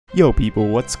Yo people,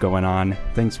 what's going on?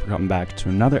 Thanks for coming back to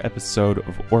another episode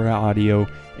of Aura Audio,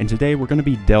 and today we're going to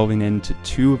be delving into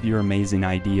two of your amazing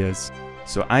ideas.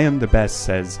 So I Am The Best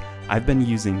says, I've been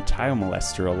using Tile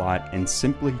Molester a lot and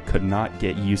simply could not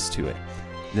get used to it.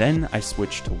 Then I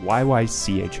switched to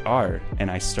YY-CHR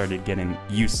and I started getting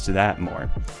used to that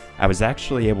more. I was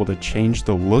actually able to change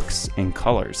the looks and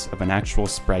colors of an actual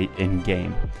sprite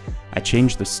in-game. I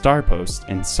changed the star post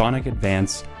in Sonic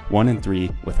Advance 1 and 3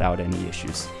 without any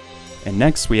issues. And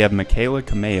next we have Michaela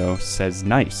Cameo says,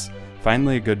 nice,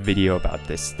 finally a good video about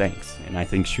this, thanks. And I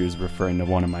think she was referring to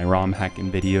one of my ROM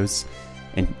hacking videos.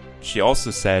 And she also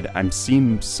said, I'm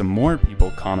seeing some more people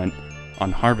comment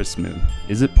on Harvest Moon.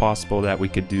 Is it possible that we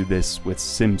could do this with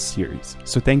Sim series?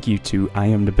 So thank you to I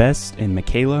Am The Best and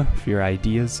Michaela for your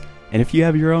ideas. And if you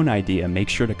have your own idea, make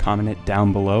sure to comment it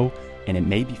down below and it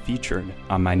may be featured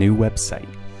on my new website.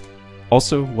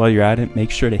 Also, while you're at it,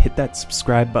 make sure to hit that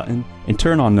subscribe button and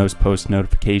turn on those post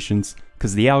notifications,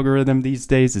 because the algorithm these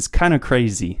days is kind of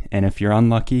crazy, and if you're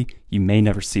unlucky, you may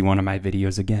never see one of my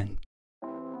videos again.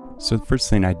 So the first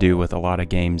thing I do with a lot of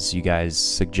games you guys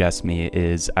suggest me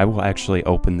is I will actually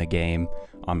open the game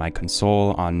on my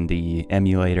console, on the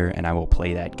emulator, and I will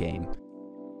play that game.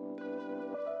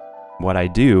 What I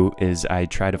do is I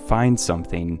try to find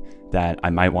something that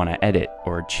I might want to edit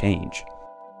or change,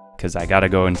 because I gotta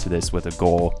go into this with a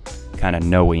goal, kind of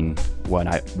knowing what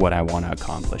I want to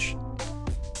accomplish.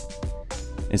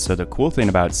 And so the cool thing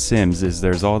about Sims is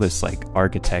there's all this like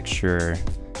architecture,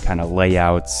 kind of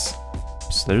layouts,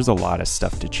 so there's a lot of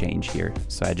stuff to change here,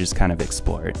 so I just kind of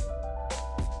explore it.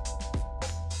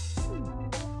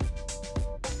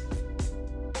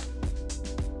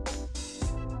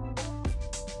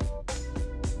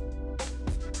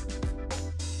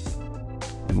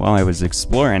 And while I was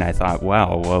exploring, I thought,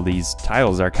 wow, well, these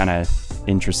tiles are kind of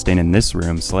interesting in this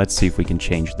room, so let's see if we can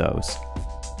change those.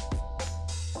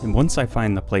 And once I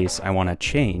find the place I want to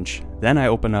change, then I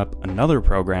open up another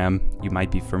program you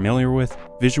might be familiar with,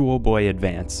 Gameboy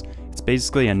Advance. It's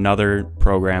basically another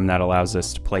program that allows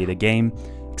us to play the game,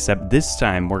 except this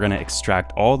time we're going to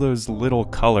extract all those little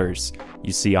colors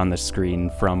you see on the screen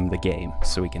from the game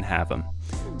so we can have them.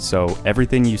 So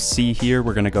everything you see here,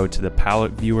 we're going to go to the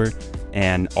palette viewer,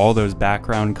 and all those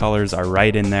background colors are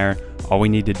right in there. All we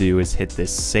need to do is hit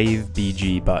this Save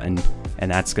BG button, and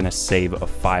that's going to save a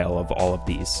file of all of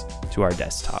these to our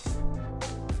desktop.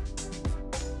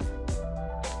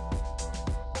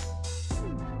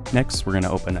 Next, we're going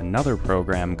to open another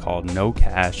program called No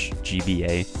Cache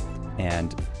GBA,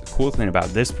 and the cool thing about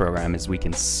this program is we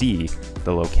can see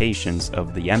the locations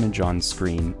of the image on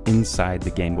screen inside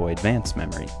the Game Boy Advance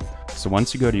memory. So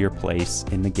once you go to your place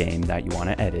in the game that you want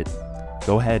to edit,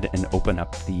 go ahead and open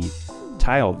up the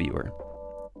tile viewer.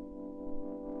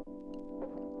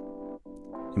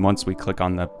 And once we click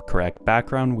on the correct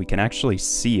background, we can actually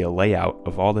see a layout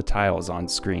of all the tiles on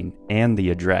screen and the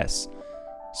address.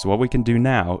 So what we can do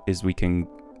now is we can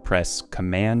press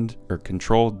Command or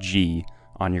Control G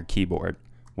on your keyboard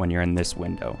when you're in this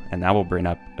window, and that will bring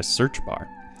up a search bar.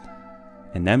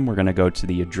 And then we're going to go to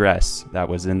the address that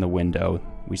was in the window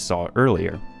we saw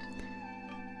earlier.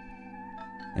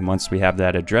 And once we have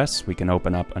that address, we can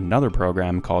open up another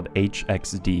program called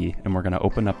HxD, and we're going to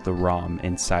open up the ROM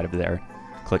inside of there.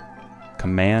 Click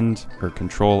Command or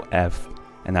Control F,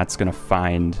 and that's going to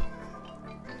find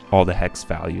all the hex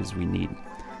values we need.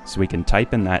 So we can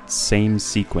type in that same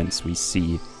sequence we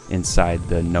see inside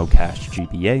the No Cache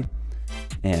GBA,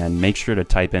 and make sure to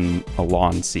type in a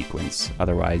long sequence,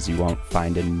 otherwise you won't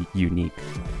find it unique.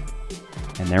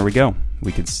 And there we go.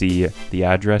 We can see the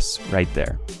address right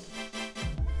there.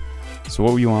 So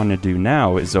what we want to do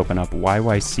now is open up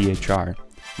YY-CHR.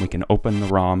 We can open the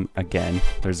ROM again.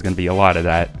 There's going to be a lot of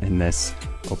that in this,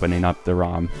 opening up the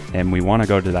ROM, and we want to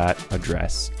go to that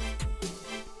address.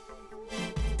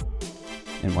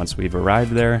 And once we've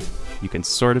arrived there, you can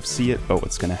sort of see it, but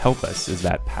what's going to help us is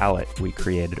that palette we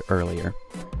created earlier.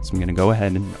 So I'm going to go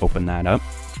ahead and open that up.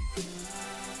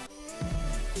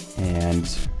 And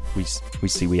we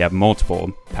see we have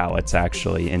multiple palettes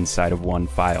actually inside of one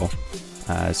file.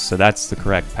 So that's the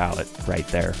correct palette right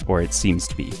there, or it seems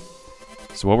to be.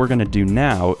 So what we're going to do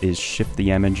now is shift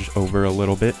the image over a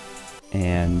little bit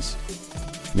and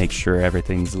make sure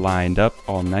everything's lined up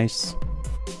all nice.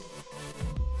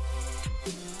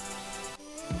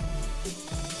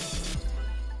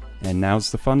 And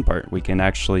now's the fun part. We can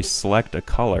actually select a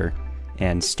color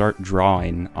and start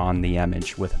drawing on the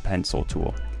image with a pencil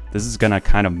tool. This is going to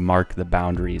kind of mark the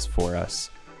boundaries for us.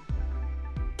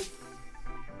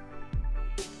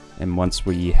 And once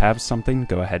we have something,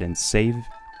 go ahead and save.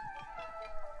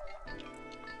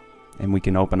 And we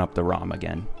can open up the ROM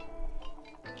again.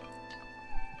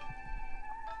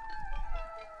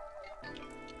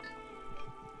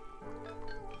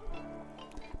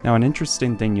 Now an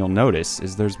interesting thing you'll notice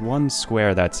is there's one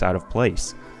square that's out of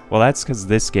place. Well, that's because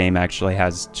this game actually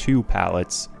has two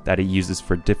palettes that it uses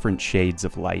for different shades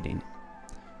of lighting.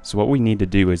 So what we need to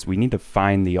do is we need to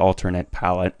find the alternate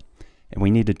palette and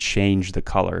we need to change the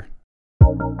color.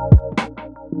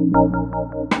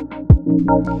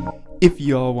 If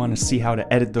you all want to see how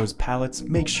to edit those palettes,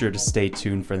 make sure to stay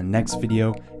tuned for the next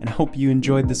video, and I hope you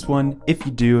enjoyed this one. If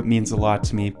you do, it means a lot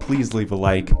to me. Please leave a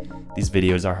like. These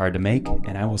videos are hard to make,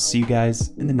 and I will see you guys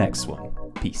in the next one.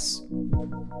 Peace.